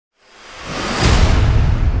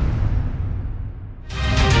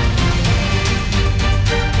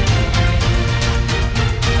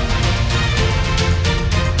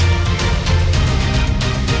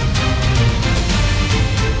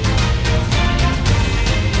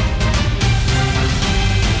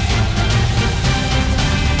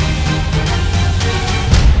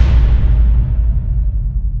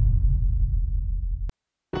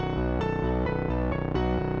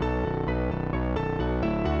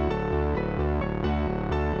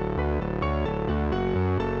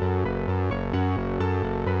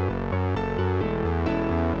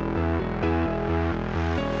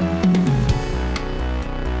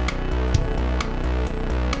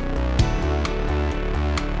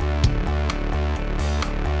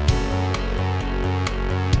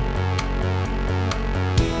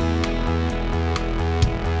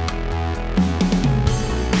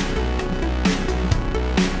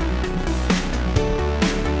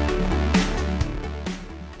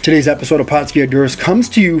Today's episode of Pautzke Outdoors comes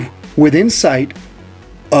to you within sight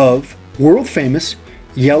of world famous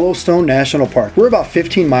Yellowstone National Park. We're about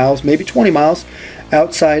 15 miles, maybe 20 miles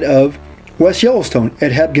outside of West Yellowstone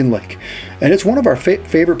at Hebgen Lake. And it's one of our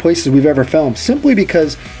favorite places we've ever filmed, simply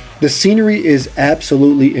because the scenery is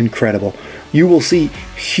absolutely incredible. You will see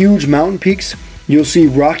huge mountain peaks, you'll see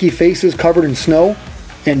rocky faces covered in snow,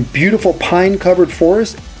 and beautiful pine covered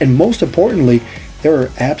forests, and most importantly, there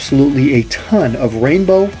are absolutely a ton of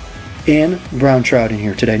rainbow and brown trout in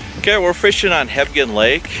here today. Okay, we're fishing on Hebgen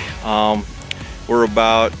Lake. We're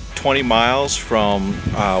about 20 miles from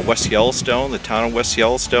West Yellowstone, the town of West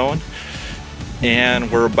Yellowstone.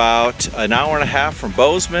 And we're about an hour and a half from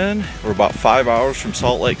Bozeman. We're about 5 hours from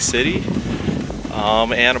Salt Lake City.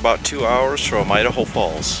 And about 2 hours from Idaho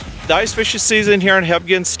Falls. The ice fishing season here in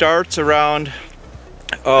Hebgen starts around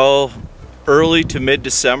early to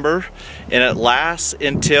mid-December, and it lasts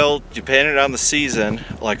until, depending on the season,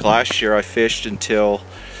 like last year I fished until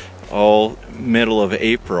middle of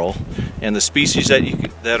April. And the species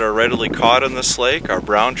that are readily caught in this lake are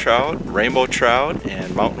brown trout, rainbow trout,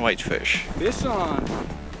 and mountain whitefish. Fish on,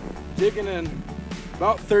 digging in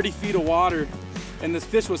about 30 feet of water, and this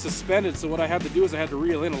fish was suspended, so what I had to do is I had to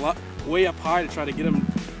reel in way up high to try to get him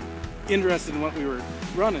interested in what we were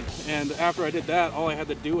running. And after I did that, all I had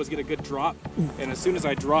to do was get a good drop, and as soon as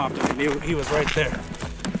I dropped, I knew he was right there.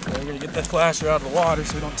 So we're gonna get that flasher out of the water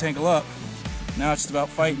so we don't tangle up. Now it's just about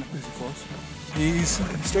fighting. Is he close? He's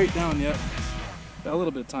straight down yet. Got a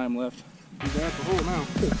little bit of time left. He's at the hole now.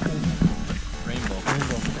 Rainbow.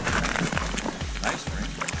 Nice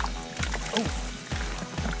rainbow. Oh.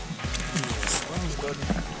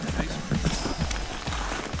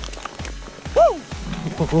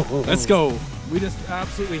 Woo! Let's go. We just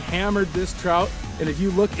absolutely hammered this trout, and if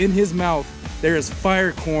you look in his mouth, there is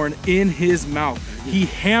fire corn in his mouth. He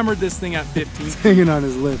hammered this thing at 15. It's hanging on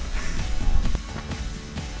his lip.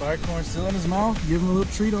 Fire corn still in his mouth. Give him a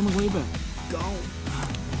little treat on the way back. Go. I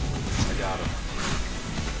got him.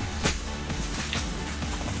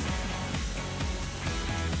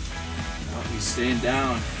 Oh, he's staying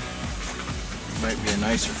down. Might be a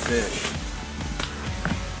nicer fish.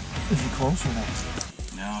 Is he close or not?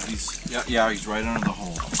 No, yeah, he's right under the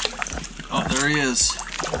hole. Oh, there he is.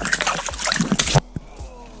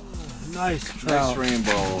 Nice trout. Nice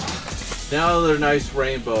rainbow. Now another nice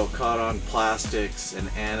rainbow caught on plastics and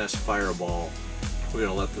anise fireball. We're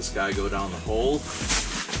gonna let this guy go down the hole.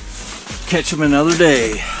 Catch him another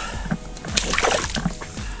day.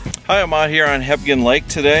 Hi, I'm out here on Hebgen Lake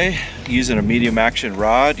today using a medium action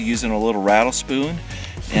rod, using a little rattle spoon,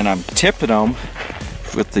 and I'm tipping them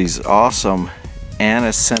with these awesome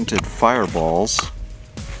anise scented fireballs.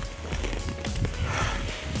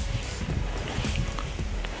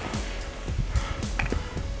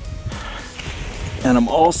 And I'm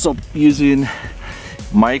also using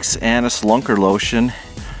Mike's Anise Lunker Lotion,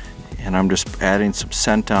 and I'm just adding some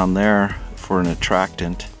scent on there for an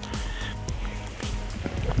attractant.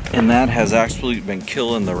 And that has absolutely been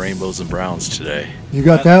killing the rainbows and browns today. You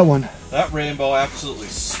got that one. That rainbow absolutely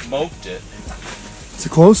smoked it. Is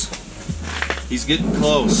it close? He's getting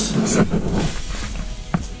close. Let's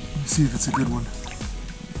see if it's a good one.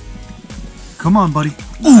 Come on, buddy.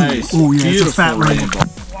 Nice. Oh yeah, beautiful it's a fat rainbow.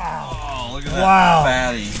 Wow. Oh, look at that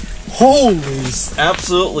fatty. Holy.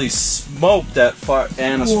 Absolutely smoked that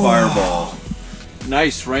anise fireball.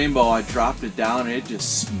 Nice rainbow. I dropped it down and it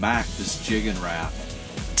just smacked this jigging wrap.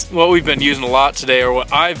 What we've been using a lot today, or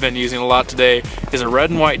what I've been using a lot today, is a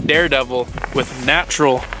red and white daredevil with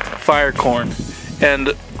natural fire corn.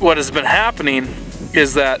 And what has been happening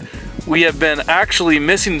is that we have been actually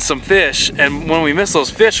missing some fish, and when we miss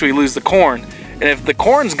those fish, we lose the corn. And if the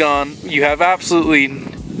corn's gone, you have absolutely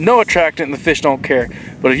no attractant and the fish don't care.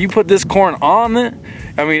 But if you put this corn on it,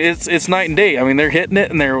 I mean, it's night and day. I mean, they're hitting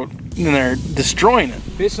it and they're destroying it.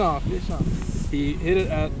 Fish on, fish on. He hit it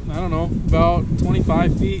at, I don't know, about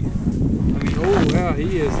 25 feet. I mean, oh yeah,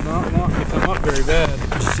 he is not wanting to come up very bad.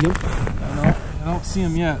 Did you see him? I don't see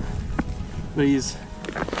him yet. But he's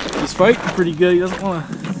fighting pretty good. He doesn't want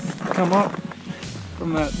to come up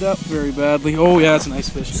from that depth very badly. Oh yeah, it's a nice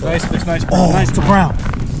fish. Nice fish, nice brown. Oh, nice it's a brown.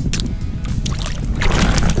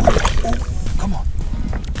 Oh, come on.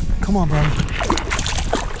 Come on, brother.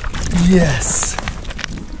 Yes.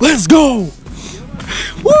 Let's go.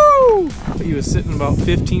 Woo! He was sitting about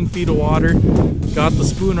 15 feet of water. Got the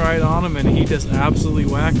spoon right on him and he just absolutely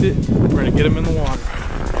whacked it. We're gonna get him in the water.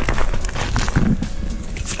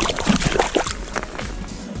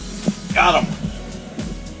 Got him.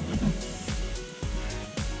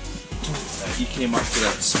 He came up to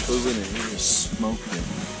that spoon and he just smoked it.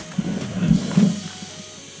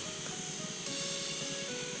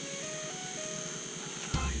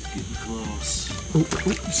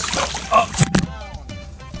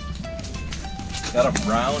 Got a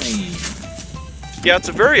brownie. Yeah, it's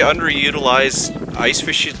a very underutilized ice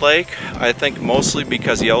fishing lake. I think mostly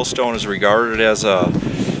because Yellowstone is regarded as a,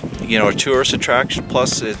 a tourist attraction.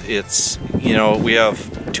 Plus, it's we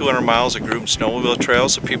have 200 miles of groomed snowmobile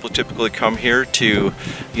trails, so people typically come here to,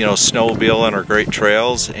 snowmobile on our great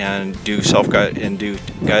trails and do do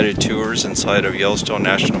guided tours inside of Yellowstone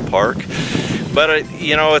National Park. But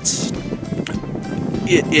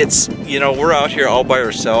it's we're out here all by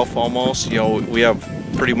ourselves almost. We have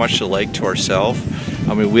pretty much the lake to ourselves.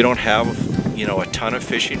 I mean, we don't have a ton of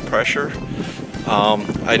fishing pressure.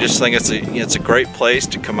 I just think it's a great place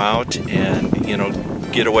to come out and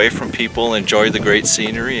get away from people, enjoy the great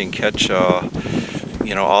scenery, and catch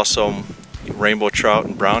awesome rainbow trout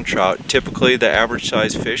and brown trout. Typically, the average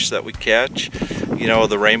size fish that we catch,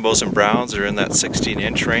 the rainbows and browns are in that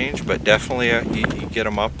 16-inch range, but definitely you get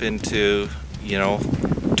them up into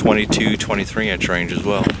 22, 23-inch range as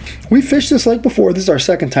well. We fished this lake before. This is our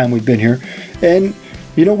second time we've been here, and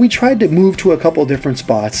we tried to move to a couple different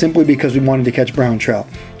spots simply because we wanted to catch brown trout.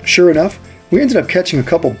 Sure enough, we ended up catching a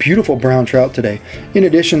couple beautiful brown trout today, in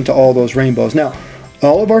addition to all those rainbows. Now,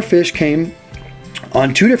 all of our fish came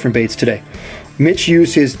on 2 different baits today. Mitch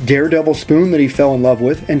used his Daredevil spoon that he fell in love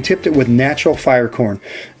with and tipped it with natural fire corn.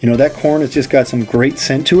 That corn has just got some great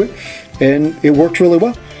scent to it, and it worked really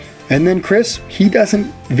well. And then Chris, he doesn't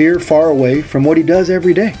veer far away from what he does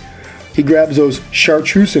every day. He grabs those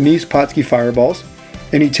chartreuse anise Pautzke fireballs,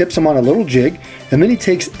 and he tips them on a little jig, and then he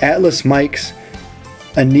takes Atlas Mike's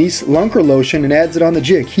anise lunker lotion and adds it on the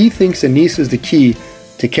jig. He thinks anise is the key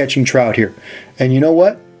to catching trout here. And you know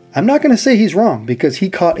what? I'm not going to say he's wrong, because he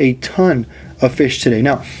caught a ton of fish today.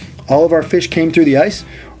 Now, all of our fish came through the ice.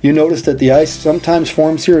 You notice that the ice sometimes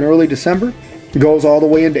forms here in early December, goes all the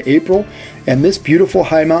way into April, and this beautiful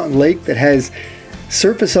high mountain lake that has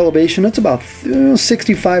surface elevation, it's about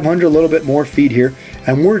 6,500, a little bit more feet here,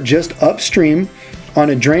 and we're just upstream on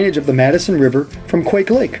a drainage of the Madison River from Quake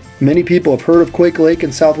Lake. Many people have heard of Quake Lake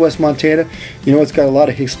in southwest Montana. It's got a lot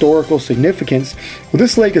of historical significance. Well,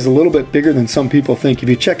 this lake is a little bit bigger than some people think. If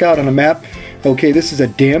you check out on a map, okay, this is a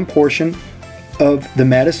dam portion of the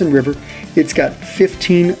Madison River. It's got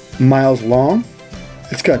 15 miles long.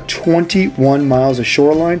 It's got 21 miles of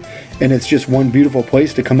shoreline, and it's just one beautiful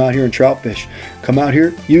place to come out here and trout fish. Come out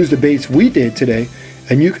here, use the baits we did today,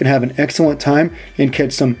 and you can have an excellent time and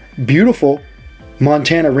catch some beautiful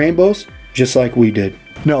Montana rainbows just like we did.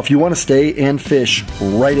 Now, if you want to stay and fish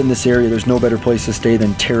right in this area, there's no better place to stay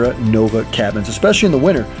than Terra Nova Cabins, especially in the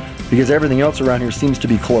winter, because everything else around here seems to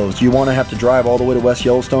be closed. You want to have to drive all the way to West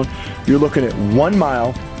Yellowstone. You're looking at 1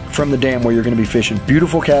 mile from the dam where you're going to be fishing.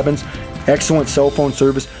 Beautiful cabins, excellent cell phone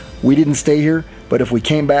service. We didn't stay here, but if we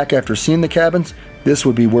came back after seeing the cabins, this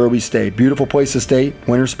would be where we stay. Beautiful place to stay,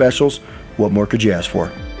 winter specials. What more could you ask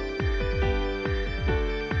for?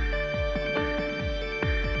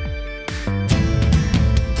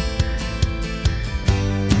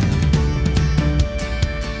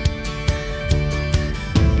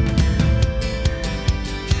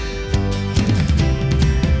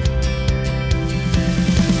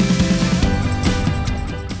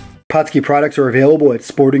 Pautzke products are available at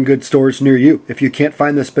sporting goods stores near you. If you can't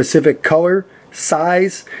find the specific color,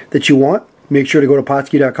 size that you want, make sure to go to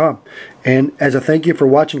Pautzke.com. And as a thank you for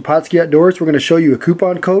watching Pautzke Outdoors, we're going to show you a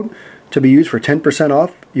coupon code to be used for 10%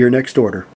 off your next order.